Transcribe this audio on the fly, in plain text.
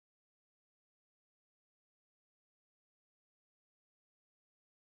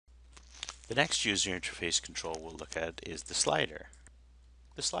The next user interface control we'll look at is the slider.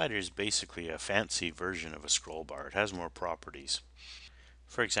 The slider is basically a fancy version of a scroll bar. It has more properties.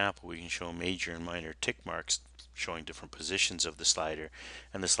 For example, we can show major and minor tick marks showing different positions of the slider,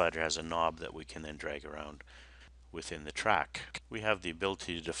 and the slider has a knob that we can then drag around within the track. We have the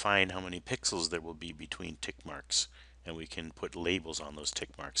ability to define how many pixels there will be between tick marks, and we can put labels on those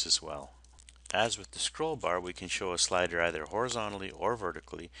tick marks as well. As with the scroll bar, we can show a slider either horizontally or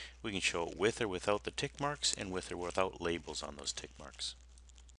vertically. We can show it with or without the tick marks and with or without labels on those tick marks.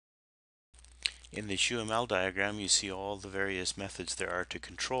 In this UML diagram, you see all the various methods there are to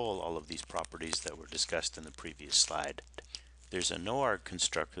control all of these properties that were discussed in the previous slide. There's a noarg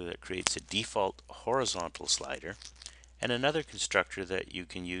constructor that creates a default horizontal slider, and another constructor that you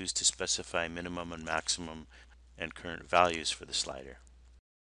can use to specify minimum and maximum and current values for the slider.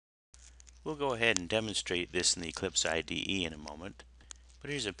 We'll go ahead and demonstrate this in the Eclipse IDE in a moment,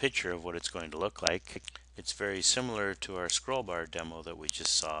 but here's a picture of what it's going to look like. It's very similar to our scroll bar demo that we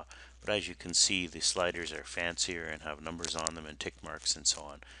just saw, but as you can see, the sliders are fancier and have numbers on them and tick marks and so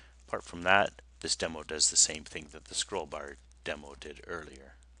on. Apart from that, this demo does the same thing that the scroll bar demo did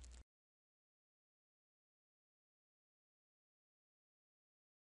earlier.